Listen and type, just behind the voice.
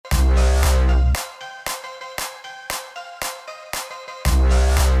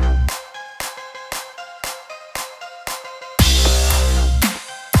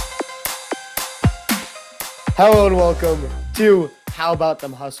Hello and welcome to How About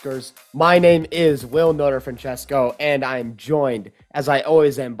Them Huskers. My name is Will Noter Francesco, and I am joined, as I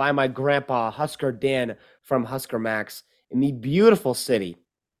always am, by my grandpa, Husker Dan from Husker Max, in the beautiful city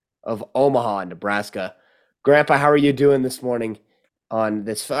of Omaha, Nebraska. Grandpa, how are you doing this morning on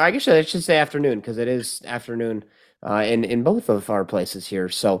this? I guess I should say afternoon, because it is afternoon in both of our places here.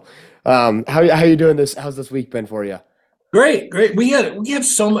 So, how you doing this? How's this week been for you? Great, great. We have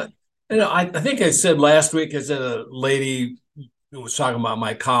so much. I think I said last week, I said a lady who was talking about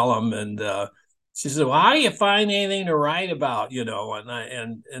my column, and she said, "Well, how do you find anything to write about?"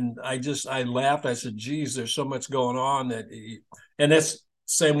 And I laughed. I said, "Geez, there's so much going on and that's the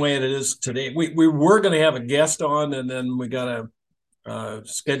same way it is today. We were going to have a guest on, and then we got a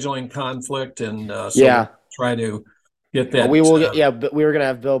scheduling conflict, and so we'll Yeah. try to get Well, that. we will get, yeah, but we were gonna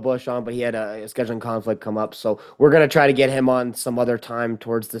have Bill Bush on, but he had a scheduling conflict come up, so we're gonna try to get him on some other time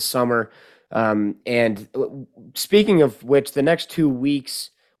towards the summer. And speaking of which, the next 2 weeks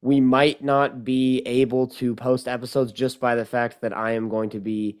we might not be able to post episodes just by the fact that I am going to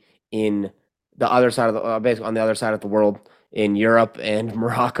be in the other side of the basically on the other side of the world in Europe and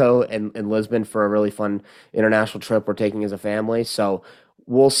Morocco and Lisbon for a really fun international trip we're taking as a family. So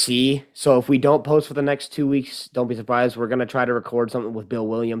we'll see. So if we don't post for the next 2 weeks, don't be surprised. We're gonna try to record something with Bill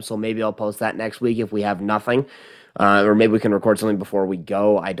Williams, so maybe I'll post that next week if we have nothing, or maybe we can record something before we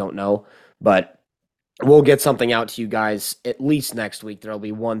go. I don't know, but we'll get something out to you guys at least next week. There'll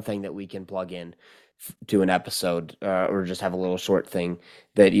be one thing that we can plug in to an episode, or just have a little short thing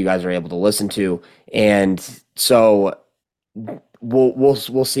that you guys are able to listen to, and so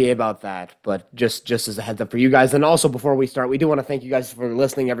we'll see about that, but just as a heads up for you guys. And also before we start, we do want to thank you guys for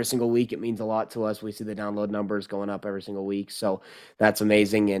listening every single week. It means a lot to us. We see the download numbers going up every single week, so that's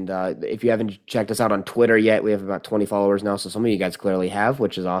amazing. And if you haven't checked us out on Twitter yet, we have about 20 followers now, so some of you guys clearly have,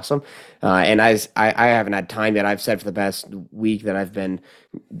 which is awesome. And I haven't had time yet. I've said for the past week that I've been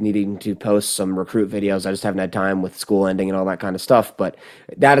needing to post some recruit videos. I just haven't had time with school ending and all that kind of stuff, but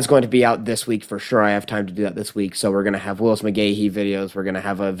that is going to be out this week for sure. I have time to do that this week. So we're going to have Willis McGahee videos. We're going to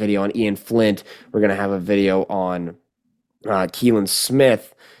have a video on Ian Flint. We're going to have a video on Keelan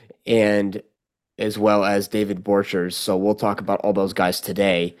Smith, and as well as David Borchers. So we'll talk about all those guys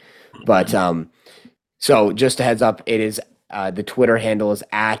today. But so just a heads up, it is the Twitter handle is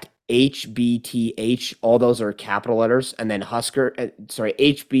at HBTH. All those are capital letters, and then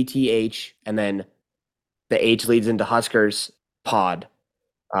HBTH, and then the H leads into Huskers Pod.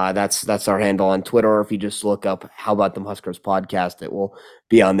 That's our handle on Twitter. Or if you just look up "How About Them Huskers" podcast, it will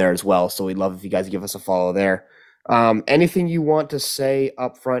be on there as well. So we'd love if you guys give us a follow there. Anything you want to say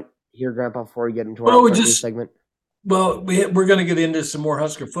up front here, Grandpa, before we get into our Well, we upfront news just segment? we're going to get into some more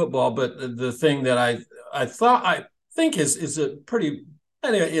Husker football, but the thing that I think is a pretty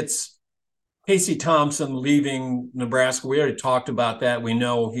anyway. It's Casey Thompson leaving Nebraska. We already talked about that. We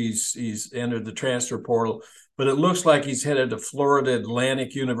know he's entered the transfer portal, but it looks like he's headed to Florida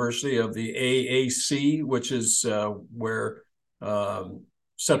Atlantic University of the AAC, which is where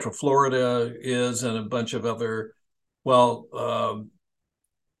Central Florida is, and a bunch of other. Well,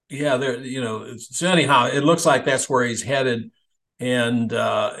 yeah, there. So anyhow, it looks like that's where he's headed, and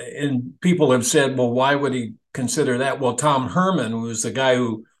people have said, well, why would he consider that? Well, Tom Herman, who was the guy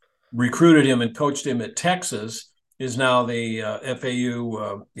who recruited him and coached him at Texas, is now the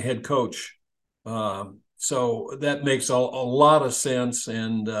FAU head coach. So that makes a lot of sense,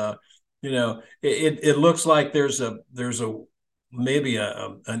 and it looks like there's a maybe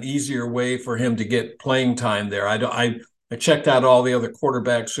an easier way for him to get playing time there. I checked out all the other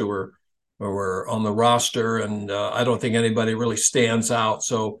quarterbacks who were on the roster, and I don't think anybody really stands out.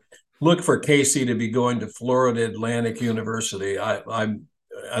 So look for Casey to be going to Florida Atlantic University. I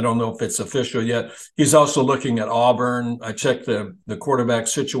don't know if it's official yet. He's also looking at Auburn. I checked the quarterback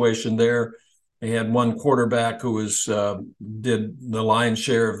situation there. They had one quarterback who was did the lion's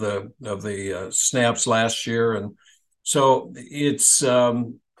share of the snaps last year, and so it's.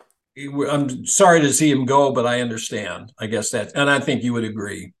 I'm sorry to see him go, but I understand. I guess that, and I think you would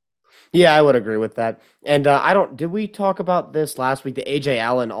agree. Yeah, I would agree with that. And I don't. Did we talk about this last week? That AJ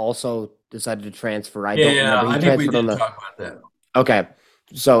Allen also decided to transfer. I don't Yeah, remember. He I think we transferred on did the. talk about that. Okay.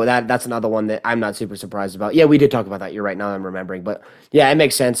 So that's another one that I'm not super surprised about. Yeah, we did talk about that. You're right. Now I'm remembering. But yeah, it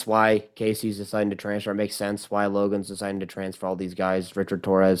makes sense why Casey's deciding to transfer. It makes sense why Logan's deciding to transfer. All these guys, Richard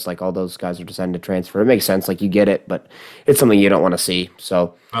Torres, like all those guys are deciding to transfer. It makes sense. Like you get it, but it's something you don't want to see.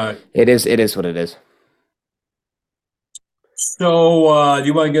 So All right. it is what it is. So, do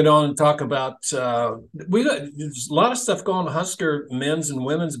you want to get on and talk about there's a lot of stuff going on Husker men's and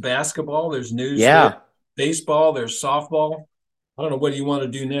women's basketball. There's news there, Yeah. baseball, there's softball. I don't know what do you want to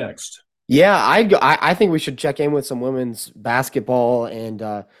do next. Yeah, I think we should check in with some women's basketball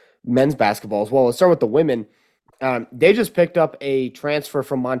and men's basketball as well. Let's start with the women. They just picked up a transfer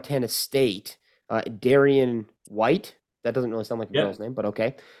from Montana State, Darian White. That doesn't really sound like a Yeah. girl's name, but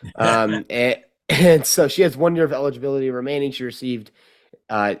okay. And so she has 1 year of eligibility remaining. She received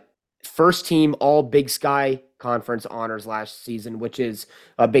uh, first team All Big Sky Conference honors last season, which is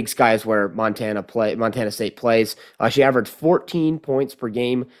Big Sky is where Montana State plays. She averaged 14 points per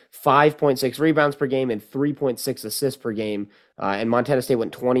game, 5.6 rebounds per game, and 3.6 assists per game. And Montana State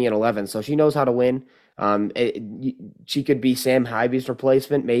went 20-11, so she knows how to win. She could be Sam Hybe's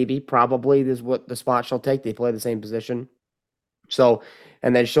replacement, maybe, probably is what the spot she'll take. They play the same position. So,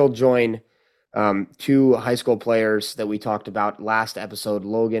 and then she'll join two high school players that we talked about last episode,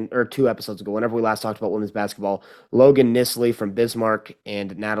 Logan, or 2 episodes ago, whenever we last talked about women's basketball, Logan Nisley from Bismarck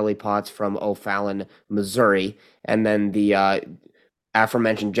and Natalie Potts from O'Fallon, Missouri. And then the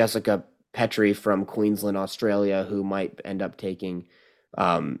aforementioned Jessica Petrie from Queensland, Australia, who might end up taking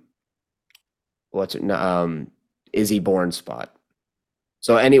um, what's it, Izzy Bourne's spot.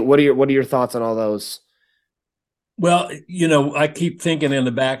 So, what are your thoughts on all those? Well, I keep thinking in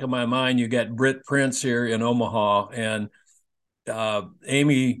the back of my mind, you got Britt Prince here in Omaha, and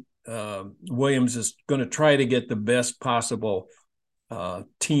Amy Williams is going to try to get the best possible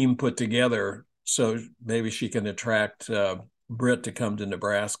team put together, so maybe she can attract Britt to come to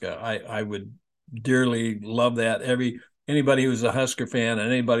Nebraska. I would dearly love that. Anybody who's a Husker fan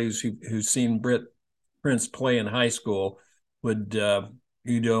and anybody who's seen Britt Prince play in high school would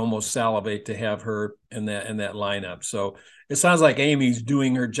you'd almost salivate to have her in that lineup. So it sounds like Amy's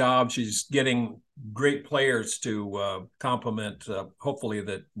doing her job. She's getting great players to complement. Hopefully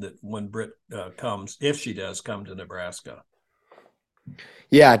that when Britt comes, if she does come to Nebraska.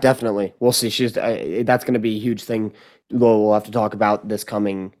 Yeah, definitely. We'll see. That's going to be a huge thing. We'll have to talk about this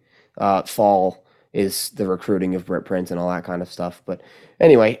coming fall is the recruiting of Britt Prince and all that kind of stuff. But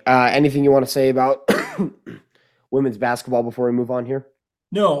anyway, anything you want to say about women's basketball before we move on here?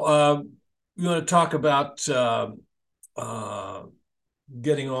 No, you want to talk about uh,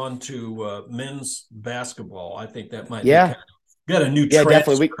 getting on to men's basketball? I think that might be Yeah, kind of got a new yeah,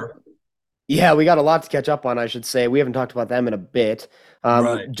 definitely. We transfer. Yeah, we got a lot to catch up on, I should say. We haven't talked about them in a bit.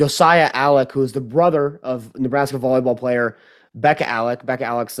 Right. Josiah Alec, who's the brother of Nebraska volleyball player Becca Alec. Becca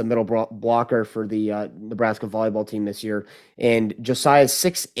Alec's the middle blocker for the Nebraska volleyball team this year. And Josiah's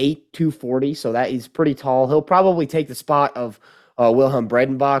 6'8", 240, so that he's pretty tall. He'll probably take the spot of Wilhelm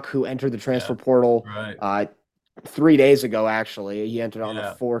Bredenbach, who entered the Yeah. transfer portal Right. 3 days ago, actually. He entered on the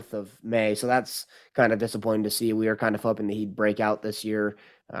Yeah. 4th of May. So that's kind of disappointing to see. We were kind of hoping that he'd break out this year.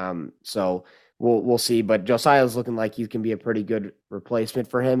 So we'll see. But Josiah's looking like he can be a pretty good replacement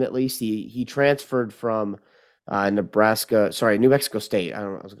for him, at least. He transferred from New Mexico State. I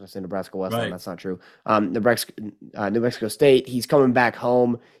was going to say Nebraska Westland. Right. That's not true. New Mexico State. He's coming back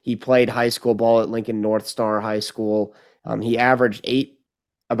home. He played high school ball at Lincoln North Star High School. He averaged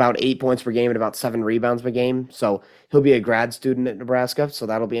about 8 points per game and about 7 rebounds per game. So he'll be a grad student at Nebraska. So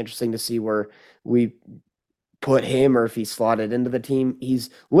that'll be interesting to see where we put him or if he's slotted into the team.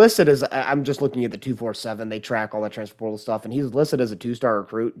 He's listed as I'm just looking at the 247. They track all that transfer portal stuff, and he's listed as a 2-star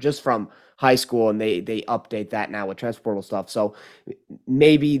recruit just from high school, and they update that now with transfer portal stuff. So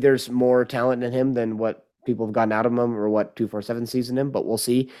maybe there's more talent in him than what people have gotten out of him or what 247 sees in him, but we'll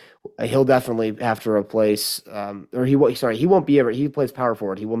see. He'll definitely have to replace, he won't be able. He plays power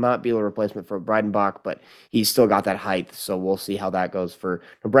forward. He will not be a replacement for Breidenbach, but he's still got that height. So we'll see how that goes for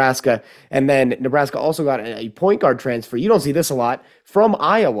Nebraska. And then Nebraska also got a point guard transfer. You don't see this a lot from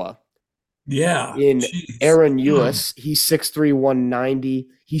Iowa Yeah. in Jeez. Aaron Eulis. He's 6'3", 190.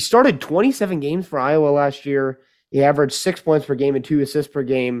 He started 27 games for Iowa last year. He averaged 6 points per game and 2 assists per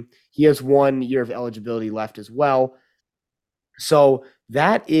game. He has 1 year of eligibility left as well. So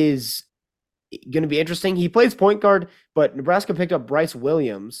that is going to be interesting. He plays point guard, but Nebraska picked up Bryce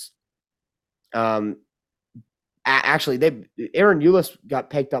Williams. Um, Actually, Aaron Eulis got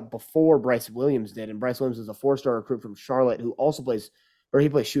picked up before Bryce Williams did, and Bryce Williams is a 4-star recruit from Charlotte who also he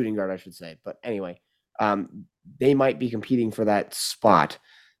plays shooting guard, I should say. But anyway, they might be competing for that spot,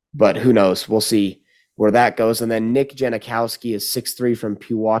 but who knows? We'll see where that goes. And then Nick Janikowski is 6'3" from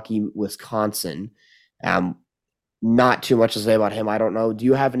Pewaukee, Wisconsin. Um, not too much to say about him. I don't know. Do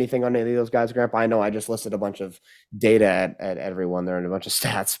you have anything on any of those guys, Grandpa? I know I just listed a bunch of data at everyone there and a bunch of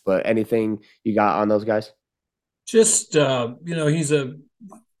stats, but anything you got on those guys? Just he's that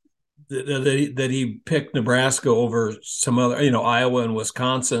he picked Nebraska over some other, Iowa and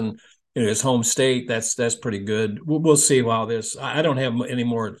Wisconsin, his home state. That's pretty good. We'll see how this. I don't have any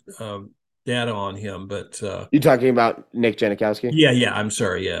more data on him, but You talking about Nick Janikowski? yeah, yeah. I'm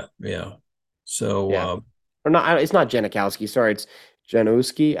sorry. Yeah, yeah. So Yeah. Or not, it's not Janikowski. Sorry, it's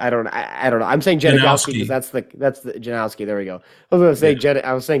Janowski. I don't know. I'm saying Janikowski because Janowski. that's the Janowski. There we go. Yeah.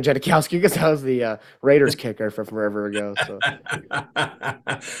 I was saying Janikowski because that was the Raiders kicker from forever ago. So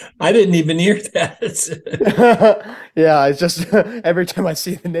I didn't even hear that. yeah, it's just every time I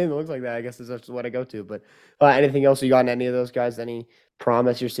see the name, it looks like that. I guess that's just what I go to. But anything else you got on any of those guys? Any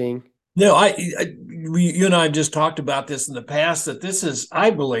promise you're seeing? No, you and I have just talked about this in the past that I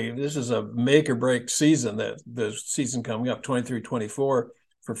believe, this is a make or break season, that the season coming up 23-24 for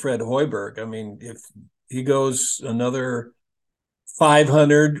Fred Hoiberg. I mean, if he goes another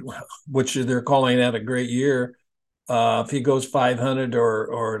 500, which they're calling that a great year, if he goes 500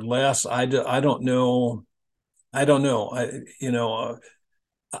 or less, I don't know. I don't know.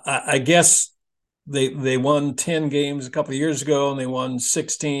 I guess they won 10 games a couple of years ago and they won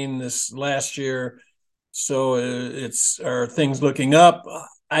 16 this last year. So it's are things looking up?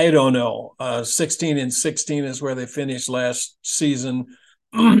 I don't know. 16-16 is where they finished last season.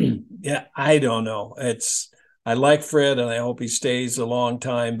 Yeah, I don't know. I like Fred and I hope he stays a long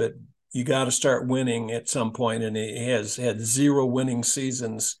time, but you got to start winning at some point, and he has had 0 winning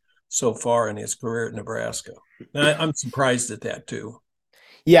seasons so far in his career at Nebraska. And I'm surprised at that too.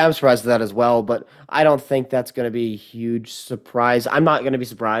 Yeah, I'm surprised at that as well, but I don't think that's going to be a huge surprise. I'm not going to be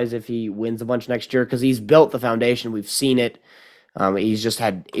surprised if he wins a bunch next year because he's built the foundation. We've seen it. He's just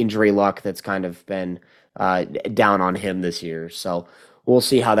had injury luck that's kind of been down on him this year. So we'll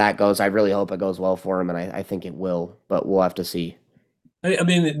see how that goes. I really hope it goes well for him, and I think it will, but we'll have to see. I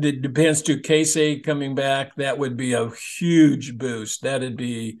mean, it depends too. Casey coming back, that would be a huge boost. That'd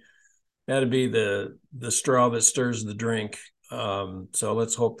be the straw that stirs the drink. So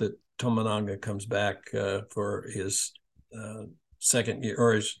let's hope that Tominaga comes back for his second year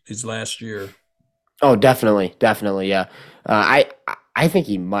or his last year. Oh, definitely, definitely, yeah. I think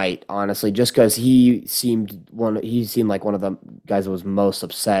he might honestly, just because he seemed like one of the guys that was most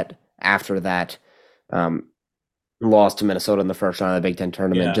upset after that um, loss to Minnesota in the first round of the Big Ten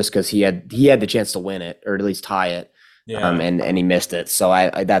tournament, Yeah, just because he had the chance to win it or at least tie it, yeah. and he missed it. So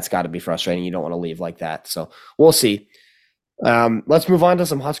I that's got to be frustrating. You don't want to leave like that. So we'll see. Let's move on to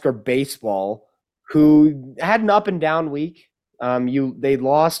some Husker baseball, who had an up and down week. They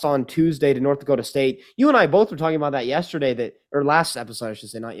lost on Tuesday to North Dakota State. You and I both were talking about that yesterday, that or last episode, I should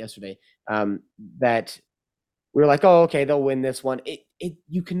say, not yesterday. That we were like, oh, okay, they'll win this one.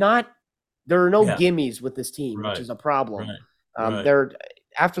 You cannot. There are no Yeah, gimmies with this team, which right, is a problem. right, right. They're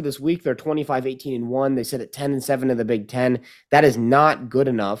after this week, they're 25-18-1. They sit at 10-7 in the Big Ten. That is not good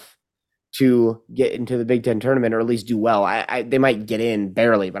enough to get into the Big Ten tournament or at least do well. They might get in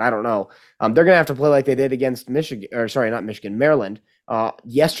barely, but I don't know. They're gonna have to play like they did against Michigan, or sorry, not Michigan, Maryland.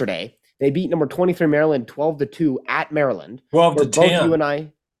 Yesterday they beat number 23 Maryland 12-2 at Maryland, 12 where to both you 10. and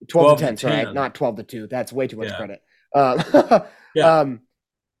I 12 to 12 to 10. Sorry, 10. not 12-2. That's way too much Yeah, credit. yeah, Um,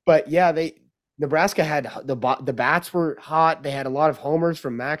 but yeah, they Nebraska had the bats were hot. They had a lot of homers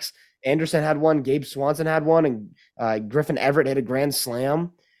from Max Anderson had one, Gabe Swanson had one, and Griffin Everett hit a grand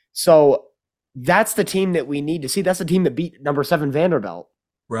slam. So that's the team that we need to see. That's the team that beat number 7 Vanderbilt.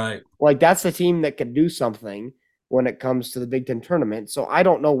 right. Like that's the team that could do something when it comes to the Big Ten tournament. So I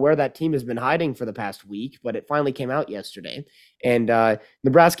don't know where that team has been hiding for the past week, but it finally came out yesterday. And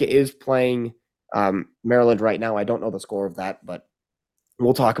Nebraska is playing Maryland right now. I don't know the score of that, but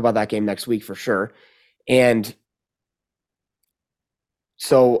we'll talk about that game next week for sure. And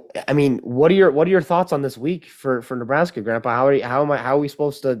so, I mean, what are your thoughts on this week for Nebraska, Grandpa? How are we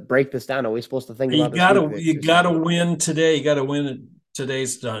supposed to break this down? Are we supposed to think You about this week gotta that you just had? gotta win today. You gotta win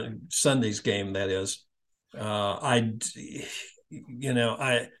today's Sunday's game. That is, I,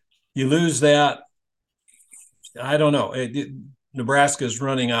 I you lose that. I don't know. Nebraska's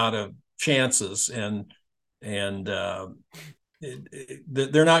running out of chances, and they're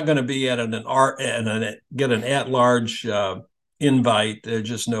not going to be at an art and get an at large invite. There's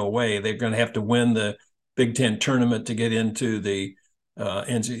just no way. They're going to have to win the Big Ten tournament to get into the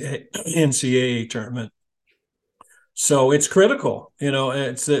NCAA tournament. So it's critical.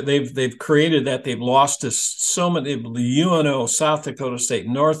 It's they've created that. They've lost to so many. UNO, South Dakota State,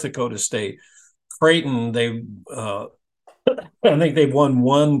 North Dakota State, Creighton. I think they've won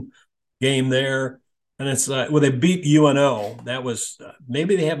one game there, and it's well, they beat UNO. That was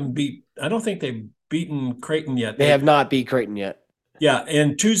maybe they haven't beat. I don't think they've beaten Creighton yet. They have not beat Creighton yet. Yeah,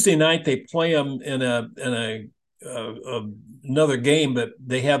 and Tuesday night they play them another game, but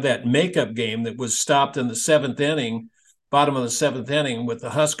they have that makeup game that was stopped in the seventh inning, bottom of the seventh inning, with the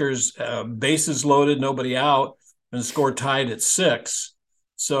Huskers bases loaded, nobody out, and the score tied at 6.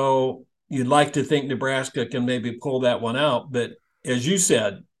 So you'd like to think Nebraska can maybe pull that one out, but as you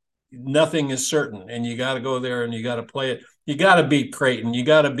said, nothing is certain, and you got to go there and you got to play it. You got to beat Creighton, you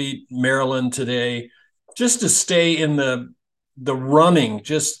got to beat Maryland today, just to stay in the running.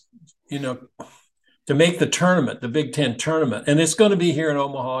 Just you know, to make the tournament, the Big Ten tournament, and it's going to be here in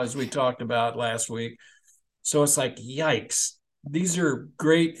Omaha as we talked about last week. So it's like, yikes! These are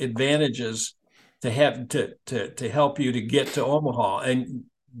great advantages to have to help you to get to Omaha, and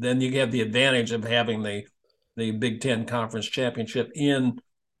then you have the advantage of having the Big Ten Conference Championship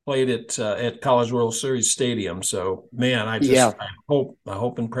played at College World Series Stadium. So man, Yeah. I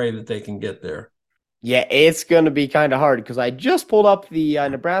hope and pray that they can get there. Yeah, it's going to be kind of hard because I just pulled up the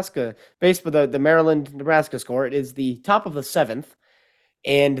Nebraska baseball, the Maryland Nebraska score. It is the top of the seventh,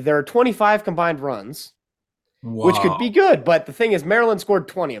 and there are 25 combined runs, which could be Wow. good. But the thing is, Maryland scored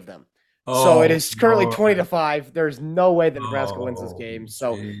 20 of them. So it Oh is currently 20 to Lord. 5. There's no way that Nebraska wins this Oh game.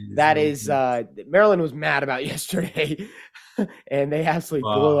 So jeez. that is Maryland was mad about yesterday, and they absolutely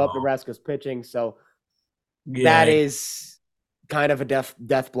blew up Wow. Nebraska's pitching. So that Yeah. is kind of a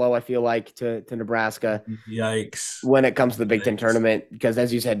death blow, I feel like, to Nebraska Yikes. when it comes to the Big Ten Yikes. tournament, because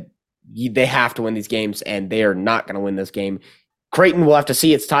as you said, they have to win these games, and they are not going to win this game. Creighton will have to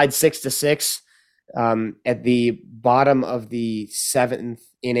see. It's tied 6-6 at the bottom of the seventh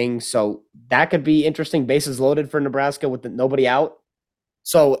inning, so that could be interesting. Bases loaded for Nebraska with nobody out.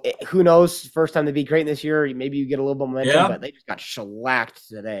 So who knows? First time they beat Creighton this year, maybe you get a little bit of momentum, Yeah. but they just got shellacked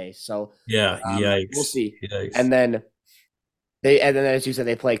today. So Yeah. we'll Yikes. see. Yikes. And then as you said,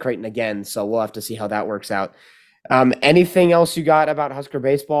 they play Creighton again, so we'll have to see how that works out. Anything else you got about Husker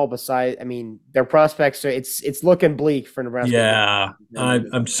baseball besides? I mean, their prospects. It's looking bleak for Nebraska to get to Yeah. the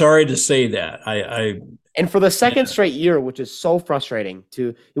tournament. I'm sorry to say that. And for the Yeah. second straight year, which is so frustrating.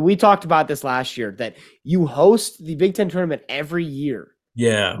 We talked about this last year that you host the Big Ten tournament every year.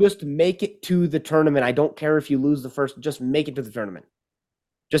 Yeah. Just make it to the tournament. I don't care if you lose the first. Just make it to the tournament.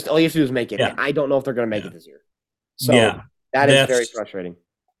 Just all you have to do is make it. Yeah. And I don't know if they're going to make Yeah. it this year. Yeah. So that is very That's frustrating.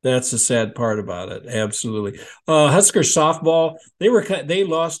 That's the sad part about it. Absolutely. Husker softball. They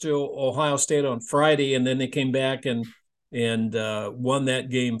lost to Ohio State on Friday, and then they came back and won that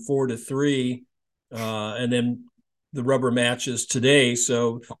game 4-3, and then the rubber matches today.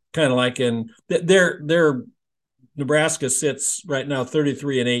 So kind of like their Nebraska sits right now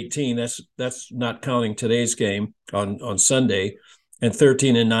 33-18. That's not counting today's game on Sunday, and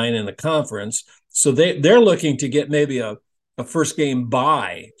 13-9 in the conference. So they're looking to get maybe a first game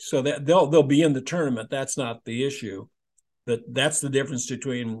bye, so that they'll be in the tournament. That's not the issue. But that's the difference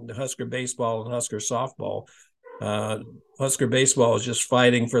between Husker baseball and Husker softball. Uh, Husker baseball is just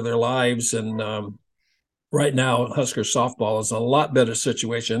fighting for their lives, and right now Husker softball is a lot better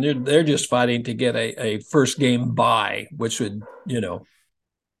situation. They're just fighting to get a first game bye, which would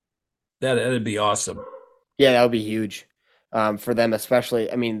that'd be awesome. Yeah, that would be huge for them,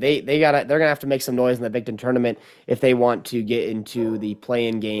 especially. I mean, they're gonna have to make some noise in the Big Ten tournament if they want to get into the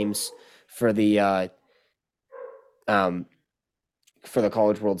play-in games for the um, for the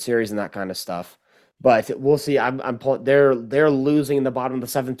College World Series and that kind of stuff. But we'll see. They're losing in the bottom of the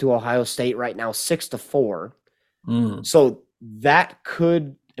seventh to Ohio State right now, 6-4. Mm. So that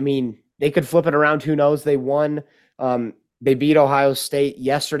could, I mean, they could flip it around. Who knows? They won. They beat Ohio State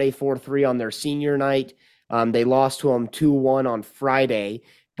yesterday 4-3 on their senior night. They lost to them 2-1 on Friday,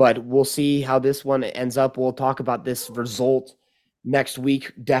 but we'll see how this one ends up. We'll talk about this result next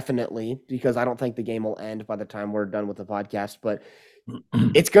week, definitely, because I don't think the game will end by the time we're done with the podcast, but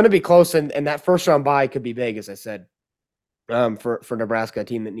it's going to be close. And that first round bye could be big, as I said, for Nebraska, a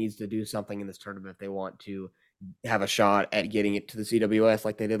team that needs to do something in this tournament if they want to have a shot at getting it to the CWS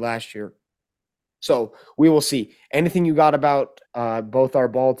like they did last year. So we will see. Anything you got about both our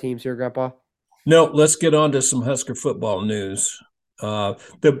ball teams here, Grandpa? No, let's get on to some Husker football news.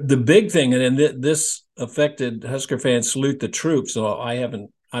 The big thing, and this affected Husker fans salute the troops. So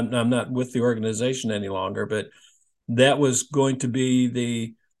I'm not with the organization any longer, but that was going to be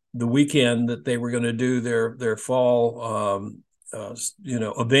the weekend that they were going to do their fall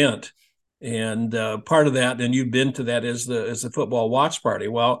event, and part of that, and you've been to that, is the football watch party.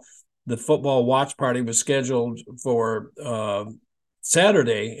 Well, the football watch party was scheduled for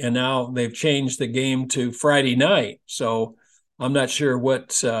Saturday, and now they've changed the game to Friday night. So I'm not sure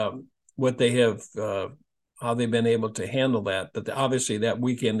what they have how they've been able to handle that. But obviously that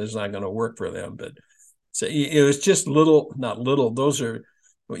weekend is not going to work for them. But so it was just not little. Those are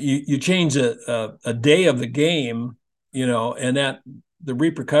you change a day of the game, and that the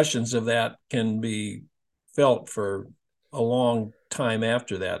repercussions of that can be felt for a long time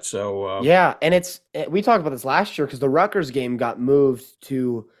after that. So Yeah, and we talked about this last year because the Rutgers game got moved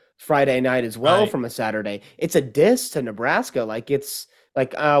to Friday night as well Right. from a Saturday. It's a diss to Nebraska. Like it's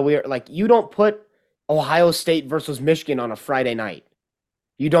like we're like you don't put Ohio State versus Michigan on a Friday night.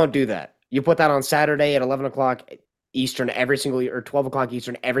 You don't do that. You put that on Saturday at 11 o'clock Eastern every single year, or 12 o'clock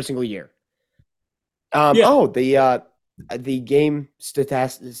Eastern every single year. Yeah. The game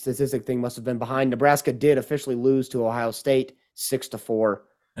statistic thing must have been behind. Nebraska did officially lose to Ohio State 6-4.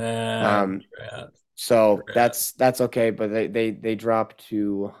 Uh, Um, Drat, so Drat. that's okay, but they dropped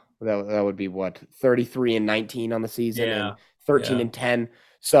to that would be what 33-19 on the season and Yeah. 13 Yeah. and 10.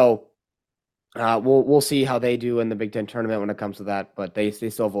 So we'll see how they do in the Big Ten tournament when it comes to that, but they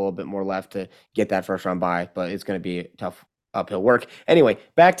still have a little bit more left to get that first round bye, but it's going to be tough uphill work. Anyway,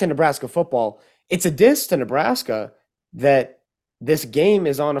 back to Nebraska football. It's a diss to Nebraska that this game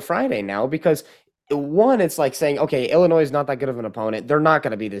is on a Friday now because one, it's like saying, okay, Illinois is not that good of an opponent. They're not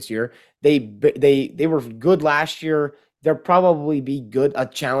going to be this year. They were good last year. They'll probably be good a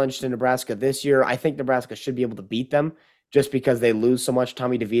challenge to Nebraska this year. I think Nebraska should be able to beat them just because they lose so much.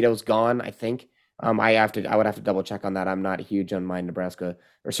 Tommy DeVito's gone, I think. I would have to double check on that. I'm not huge on my Nebraska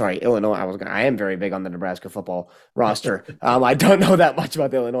or sorry, Illinois. I am very big on the Nebraska football roster. I don't know that much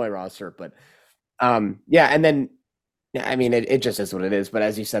about the Illinois roster, but yeah, and then yeah, I mean it just is what it is. But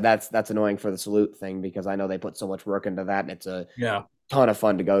as you said, that's annoying for the salute thing because I know they put so much work into that and it's a Yeah. ton of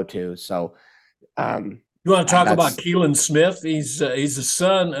fun to go to. So um You want to talk about that's Keelan Smith? He's the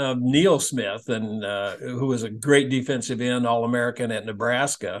son of Neil Smith, and who was a great defensive end, All American at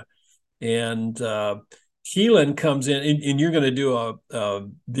Nebraska. And Keelan comes in, and you're going to do a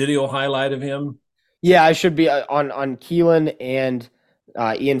video highlight of him. yeah, I should be on Keelan and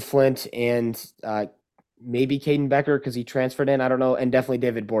Ian Flint and maybe Caden Becker because he transferred in. I don't know, and definitely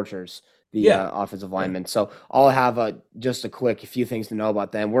David Borchers, the Yeah, offensive yeah, lineman. So I'll have just a quick few things to know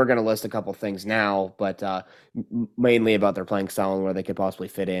about them. We're going to list a couple things now, but mainly about their playing style and where they could possibly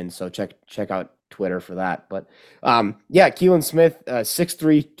fit in. So check out Twitter for that. But yeah, Keelan Smith,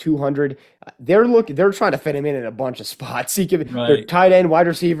 6'3", 200. They're trying to fit him in a bunch of spots. They're right. tight end, wide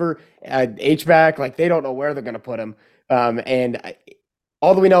receiver, H back. Like they don't know where they're going to put him. And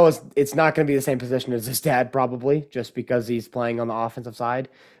all that we know is it's not going to be the same position as his dad, probably, just because he's playing on the offensive side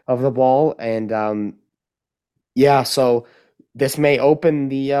of the ball. And yeah, so this may open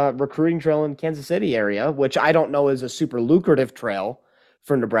the recruiting trail in Kansas City area, which I don't know is a super lucrative trail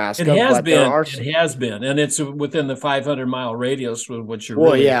for It Nebraska, has but there been, are. it has been, and it's within the 500-mile radius, which you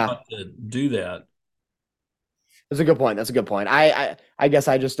Well, really yeah, want to do that. that's a good point. That's a good point. I guess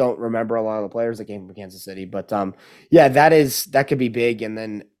I just don't remember a lot of the players that came from Kansas City, but yeah, that could be big. And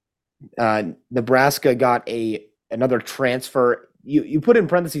then Nebraska got another transfer. You put in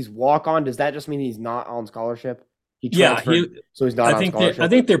parentheses walk on. Does that just mean he's not on scholarship? He Yeah, transferred, so he's not on I scholarship.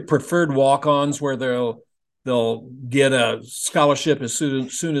 think they're preferred walk-ons where they'll get a scholarship as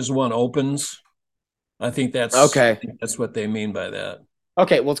soon as one opens. I Okay. think that's what they mean by that.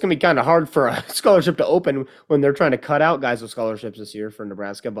 Okay. Well, it's gonna be kind of hard for a scholarship to open when they're trying to cut out guys with scholarships this year for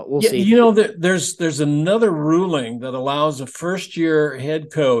Nebraska, but we'll Yeah, see. there's another ruling that allows a first year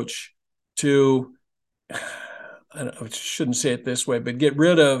head coach to I shouldn't say it this way, but get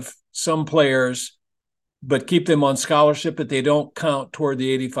rid of some players, but keep them on scholarship, but they don't count toward the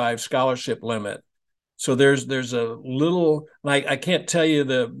 85 scholarship limit. So there's a little like I can't tell you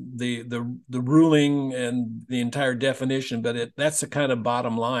the ruling and the entire definition, but that's the kind of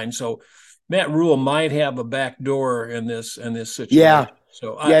bottom line. So Matt Rule might have a back door in this Yeah. situation.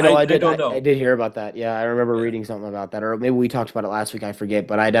 So Yeah, no, I don't I know. did hear about that. Yeah, I remember Yeah. reading something about that, or maybe we talked about it last week. I forget,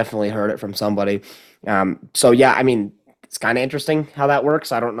 but I definitely heard it from somebody. So yeah, I mean, it's kind of interesting how that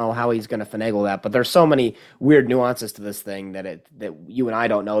works. I don't know how he's going to finagle that, but there's so many weird nuances to this thing that you and I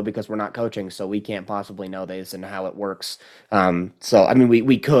don't know because we're not coaching, so we can't possibly know this and how it works. So I mean,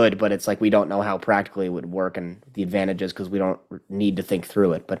 we could, but it's like we don't know how practically it would work and the advantages because we don't need to think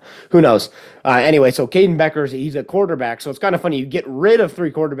through it. But who knows? Anyway, so Caden Becker's he's a quarterback, so it's kind of funny. You get rid of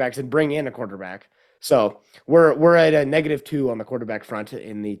three quarterbacks and bring in a quarterback. So we're at a -2 on the quarterback front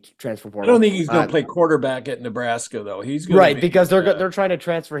in the transfer I don't portal. think he's going to play quarterback at Nebraska though. He's going to Right, be because they're trying to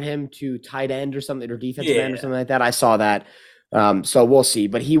transfer him to tight end or something or defensive end or yeah. something like that. I saw that. So we'll see.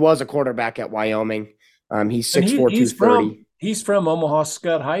 But he was a quarterback at Wyoming. He's And 6'4", 230. he's from Omaha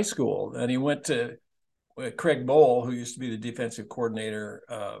Scott High School, and he went to Craig Bowl, who used to be the defensive coordinator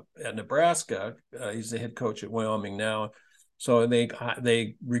at Nebraska. He's the head coach at Wyoming now. So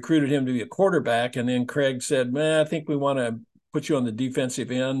they recruited him to be a quarterback, and then Craig said, "Man, I think we want to put you on the defensive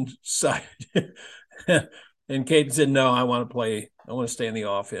end side." And Caden said, "No, I want to play. I want to stay in the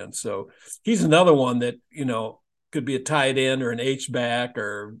offense." So he's another one that could be a tight end or an H back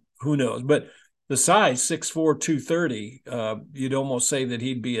or who knows. But the size 6'4", 230, you'd almost say that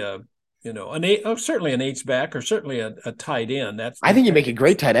he'd be a an eight, certainly an H back or certainly a tight end. That's I think he'd that make a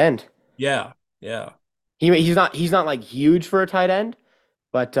great tight end. yeah, yeah. He's not like huge for a tight end,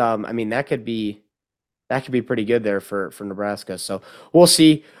 but I mean that could be pretty good there for Nebraska. So we'll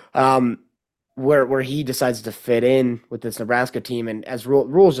see where he decides to fit in with this Nebraska team. And as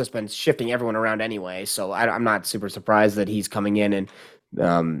rules just been shifting everyone around anyway, so I'm not super surprised that he's coming in and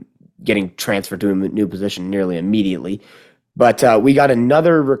um, getting transferred to a new position nearly immediately. But we got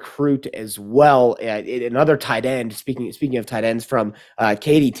another recruit as well, another tight end. Speaking of tight ends from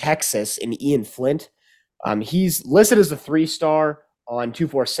Katy, Texas, and Ian Flint. He's listed as a 3-star on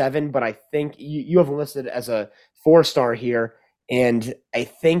 247, but I think you have him listed as a 4-star here, and I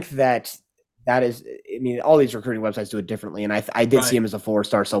think that is. I mean, all these recruiting websites do it differently, and I did see Right. him as a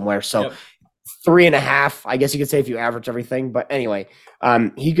 4-star somewhere. So Yep. 3.5, I guess you could say if you average everything. But anyway,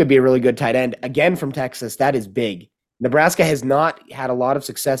 he could be a really good tight end again from Texas. That is big. Nebraska has not had a lot of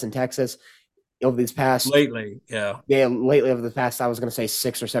success in Texas over these past Lately, yeah. yeah, lately over the past, I was going to say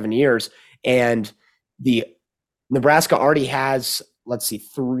 6 or 7 years. And the Nebraska already has, let's see,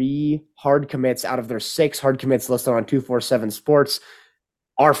 3 hard commits out of their 6 hard commits listed on 247 Sports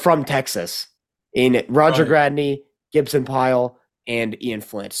are from Texas in Roger Right. Gradney, Gibson Pyle, and Ian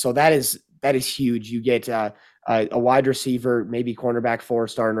Flint. So that is huge. You get a wide receiver, maybe cornerback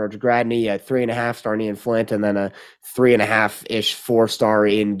 4-star in Roger Gradney, a 3.5-star in Ian Flint, and then a 3.5-ish 4-star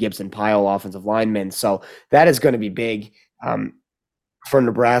in Gibson Pyle, offensive lineman. So that is going to be big for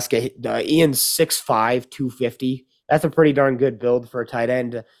Nebraska. Ian's 6'5", 250. That's a pretty darn good build for a tight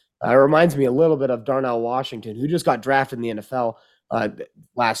end. It reminds me a little bit of Darnell Washington, who just got drafted in the NFL uh,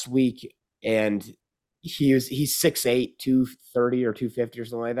 last week, and he's 6'8", 230 or 250 or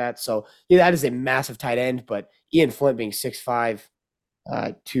something like that. So yeah, that is a massive tight end. But Ian Flint being 6'5",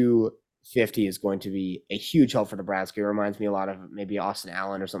 250 is going to be a huge help for Nebraska. It reminds me a lot of maybe Austin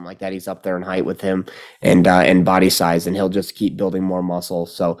Allen or something like that. He's up there in height with him and body size, and he'll just keep building more muscle.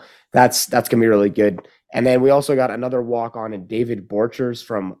 So that's gonna be really good. And then we also got another walk on in David Borchers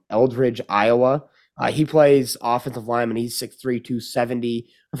from Eldridge, Iowa. He plays offensive lineman. He's 6'3", 270.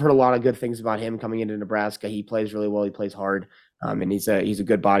 I've heard a lot of good things about him coming into Nebraska. He plays really well. He plays hard, and he's a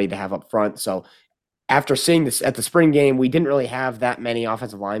good body to have up front. So after seeing this at the spring game, we didn't really have that many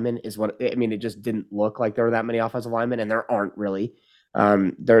offensive linemen. Is what I mean. It just didn't look like there were that many offensive linemen, and there aren't really.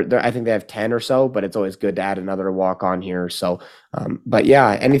 I think they have 10 or so, but it's always good to add another walk on here. So, but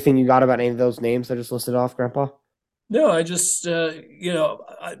yeah, anything you got about any of those names that I just listed off, Grandpa? No, I just the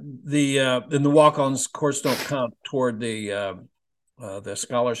and the walk-ons, of course, don't count toward the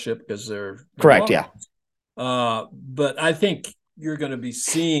scholarship because they're Correct. Yeah. walk-ons. But I think you're going to be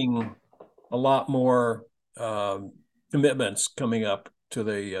seeing a lot more commitments coming up to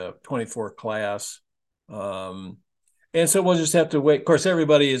the 24 class. And so we'll just have to wait. Of course,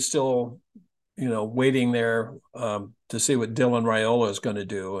 everybody is still, waiting there to see what Dylan Raiola is going to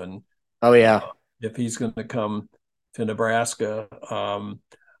do and Oh yeah. if he's going to come to Nebraska.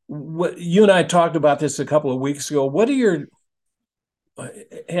 What you and I talked about this a couple of weeks ago. What are your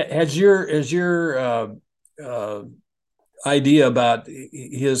has your idea about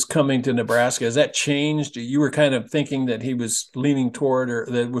his coming to Nebraska, has that changed? You were kind of thinking that he was leaning toward, or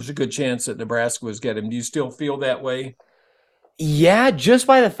there was a good chance that Nebraska was getting him. Do you still feel that way? Yeah, just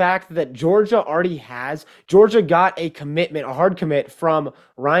by the fact that Georgia got a commitment, a hard commit from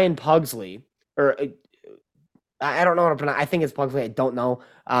Ryan Pugsley, or I don't know how to pronounce. I think it's Pugsley. I don't know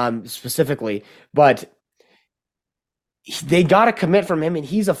specifically, but they got a commit from him, and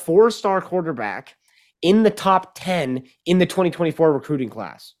he's a 4-star quarterback in the top 10 in the 2024 recruiting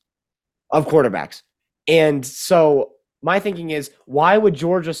class of quarterbacks. And so my thinking is, why would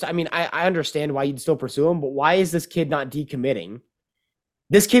Georgia? I mean, I understand why you'd still pursue him, but why is this kid not decommitting?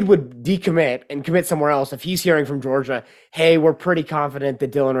 This kid would decommit and commit somewhere else if he's hearing from Georgia, hey, we're pretty confident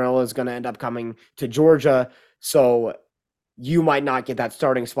that Dylan Raiola is going to end up coming to Georgia. So you might not get that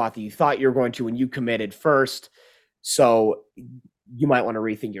starting spot that you thought you were going to when you committed first. So you might want to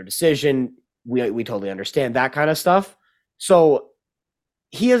rethink your decision. We totally understand that kind of stuff. So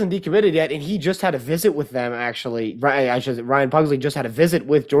he hasn't decommitted yet, and he just had a visit with them. Actually, Ryan Pugsley just had a visit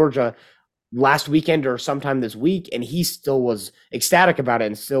with Georgia last weekend or sometime this week, and he still was ecstatic about it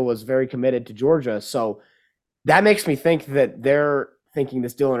and still was very committed to Georgia. So that makes me think that they're thinking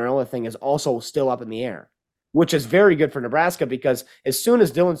this Dylan Raiola thing is also still up in the air, which is very good for Nebraska because as soon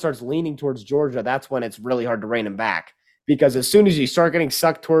as Dylan starts leaning towards Georgia, that's when it's really hard to rein him back. Because as soon as you start getting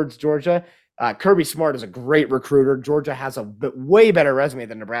sucked towards Georgia, Kirby Smart is a great recruiter. Georgia has a way better resume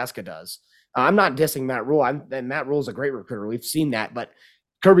than Nebraska does. I'm not dissing Matt Rule. Matt Rule is a great recruiter. We've seen that, but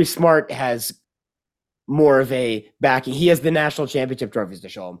Kirby Smart has more of a backing. He has the national championship trophies to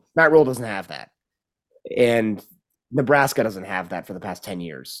show him. Matt Rule doesn't have that. And Nebraska doesn't have that for the past 10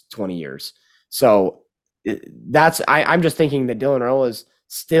 years, 20 years. So I'm just thinking that Dylan Raiola is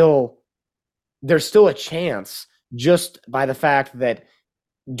still, there's still a chance just by the fact that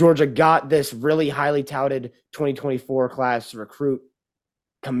Georgia got this really highly touted 2024 class recruit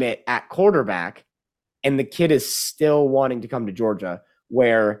commit at quarterback, and the kid is still wanting to come to Georgia.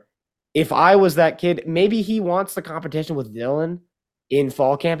 Where if I was that kid, maybe he wants the competition with Dylan in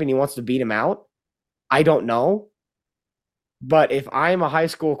fall camp and he wants to beat him out. I don't know. But if I'm a high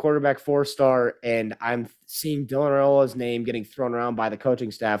school quarterback 4-star and I'm seeing Dylan Raiola's name getting thrown around by the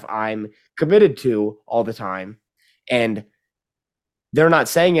coaching staff I'm committed to all the time, and they're not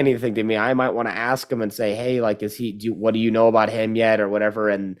saying anything to me, I might want to ask them and say, hey, like, what do you know about him yet or whatever?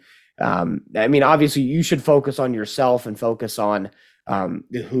 And I mean, obviously you should focus on yourself and focus on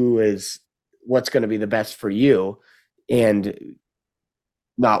what's going to be the best for you, and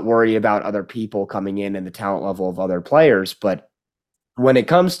not worry about other people coming in and the talent level of other players. But when it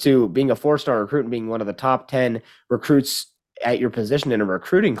comes to being a 4-star recruit and being one of the top 10 recruits at your position in a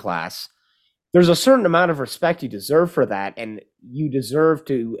recruiting class, there's a certain amount of respect you deserve for that. And you deserve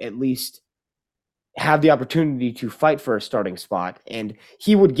to at least have the opportunity to fight for a starting spot. And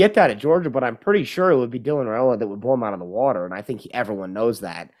he would get that at Georgia, but I'm pretty sure it would be Dylan Raiola that would blow him out of the water. And I think everyone knows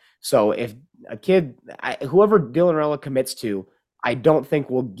that. So if a kid, whoever Dylan Raiola commits to, I don't think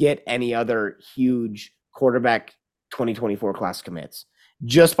we'll get any other huge quarterback 2024 class commits,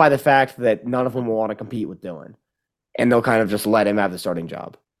 just by the fact that none of them will want to compete with Dylan, and they'll kind of just let him have the starting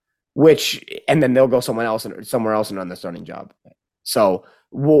job, and then they'll go somewhere else and run the starting job. So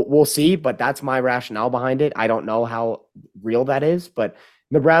we'll see, but that's my rationale behind it. I don't know how real that is, but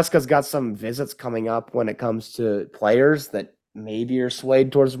Nebraska's got some visits coming up when it comes to players that maybe are swayed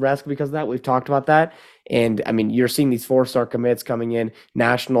towards Nebraska because of that. We've talked about that. And I mean, you're seeing these 4-star commits coming in,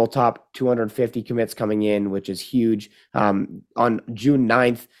 national top 250 commits coming in, which is huge. On June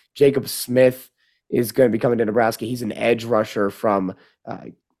 9th, Jacob Smith is going to be coming to Nebraska. He's an edge rusher from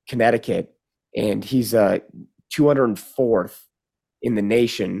Connecticut, and he's 204th in the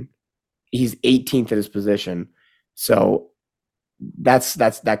nation. He's 18th at his position. So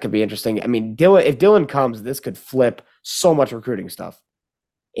that could be interesting. I mean, if Dylan comes, this could flip so much recruiting stuff.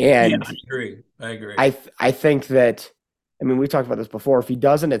 And I agree. I think that, I mean, we've talked about this before. If he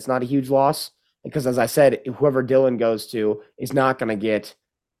doesn't, it's not a huge loss because, as I said, whoever Dylan goes to is not going to get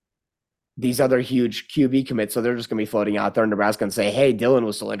these other huge QB commits. So they're just going to be floating out there in Nebraska and say, hey, Dylan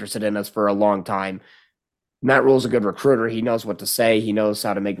was still interested in us for a long time. Matt Rule's a good recruiter. He knows what to say. He knows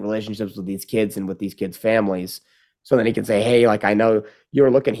how to make relationships with these kids and with these kids' families. So then he can say, hey, like, I know you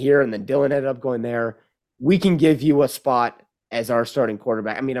were looking here and then Dylan ended up going there. We can give you a spot as our starting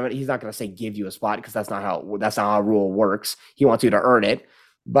quarterback. I mean, he's not going to say give you a spot because that's not how Rule works. He wants you to earn it.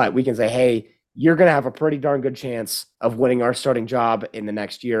 But we can say, hey, you're going to have a pretty darn good chance of winning our starting job in the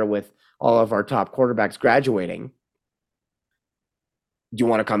next year with all of our top quarterbacks graduating. Do you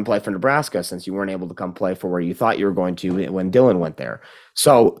want to come play for Nebraska since you weren't able to come play for where you thought you were going to when Dylan went there?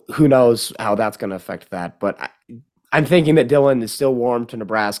 So who knows how that's going to affect that. But I'm thinking that Dylan is still warm to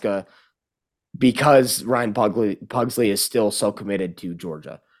Nebraska because Ryan Pugsley is still so committed to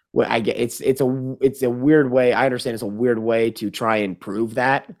Georgia. I get it's a weird way. I understand it's a weird way to try and prove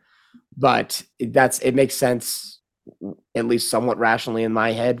that, but it makes sense at least somewhat rationally in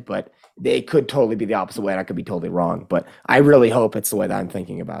my head. But it could totally be the opposite way, and I could be totally wrong. But I really hope it's the way that I'm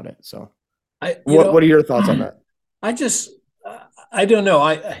thinking about it. So, what are your thoughts on that? I don't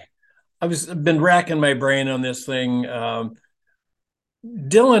know. Been racking my brain on this thing. We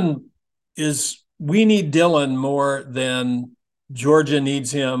need Dylan more than Georgia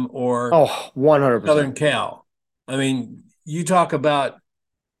needs him or 100%. Southern Cal. I mean, you talk about,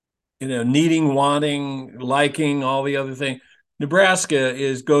 needing, wanting, liking, all the other thing.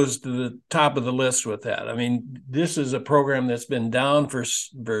 Nebraska goes to the top of the list with that. I mean, this is a program that's been down for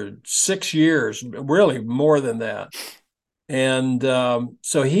 6 years, really more than that. And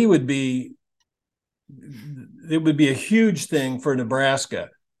so it would be a huge thing for Nebraska.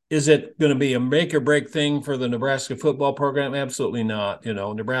 Is it going to be a make or break thing for the Nebraska football program? Absolutely not.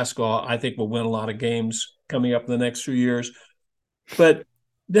 Nebraska, I think, will win a lot of games coming up in the next few years. But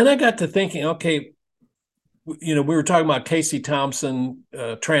then I got to thinking, okay, we were talking about Casey Thompson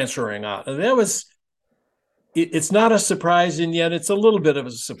transferring out. It's not a surprise, and yet it's a little bit of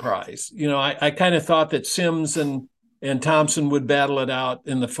a surprise. I kind of thought that Sims and Thompson would battle it out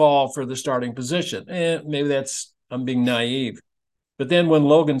in the fall for the starting position. Maybe I'm being naive. But then when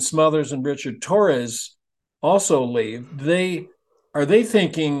Logan Smothers and Richard Torres also leave, are they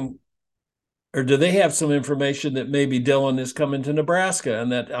thinking or do they have some information that maybe Dylan is coming to Nebraska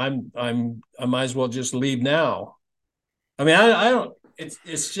and that I might as well just leave now? I mean, I don't.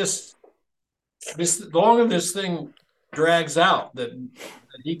 It's just this. The longer this thing drags out, that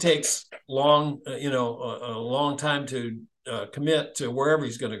he takes a long time to commit to wherever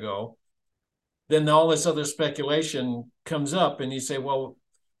he's going to go. Then all this other speculation comes up, and you say, well,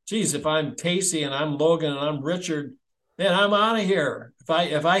 geez, if I'm Casey and I'm Logan and I'm Richard, then I'm out of here.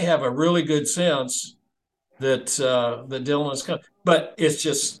 If I have a really good sense that Dylan is coming, but it's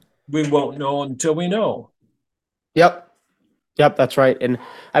just we won't know until we know. Yep. Yep, that's right. And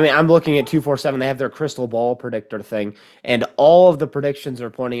I mean, I'm looking at 247. They have their crystal ball predictor thing, and all of the predictions are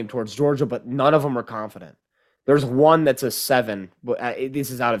pointing him towards Georgia, but none of them are confident. There's one that's a 7, but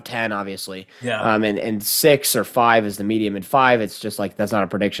this is out of 10, obviously. Yeah, And 6 or 5 is the medium, and 5, it's just like that's not a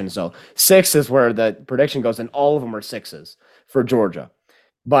prediction. So 6 is where the prediction goes, and all of them are 6s for Georgia.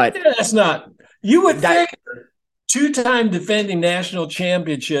 But yeah, that's not. You would that, think two-time defending national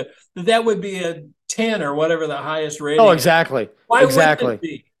championship that would be a 10 or whatever the highest oh, rating is. exactly, Why wouldn't it exactly.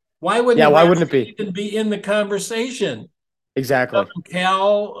 be? Why would Yeah, why wouldn't it Nebraska be? even be in the conversation? Exactly.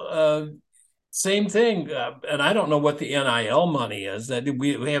 Cal, same thing. And I don't know what the NIL money is. That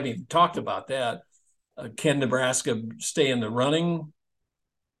we haven't even talked about that. Can Nebraska stay in the running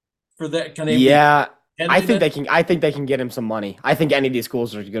for that? Can they be Yeah, I think competitive? they can. I think they can get him some money. I think any of these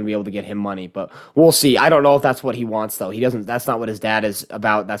schools are going to be able to get him money, but we'll see. I don't know if that's what he wants, though. He doesn't. That's not what his dad is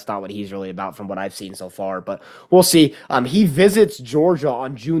about. That's not what he's really about, from what I've seen so far. But we'll see. He visits Georgia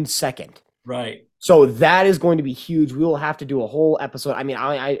on June 2nd, Right. so that is going to be huge. We will have to do a whole episode. I mean,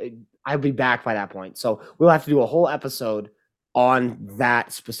 I'll be back by that point, so we'll have to do a whole episode on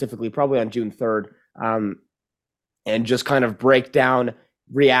that specifically, probably on June 3rd. And just kind of break down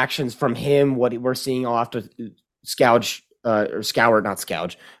reactions from him, what we're seeing. I'll have to scouge or scour, not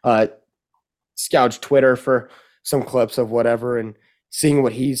scouge, scouge Twitter for some clips of whatever and seeing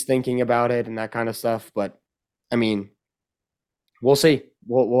what he's thinking about it and that kind of stuff. But I mean, we'll see.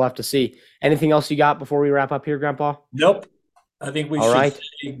 We'll have to see. Anything else you got before we wrap up here, Grandpa? Nope. I think we All should right.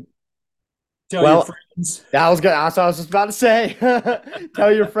 say, tell your Well, friends. that was good. That's what I was just about to say.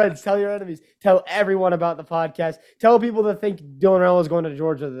 Tell your friends, tell your enemies, tell everyone about the podcast. Tell people that think Dylan Raiola is going to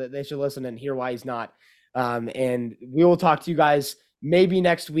Georgia that they should listen and hear why he's not. And we will talk to you guys maybe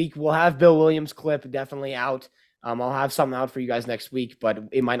next week. We'll have Bill Williams' clip definitely out. I'll have something out for you guys next week, but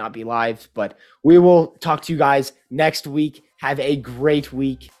it might not be live. But we will talk to you guys next week. Have a great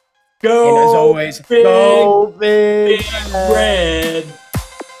week. And as Go always, big, go big. big red.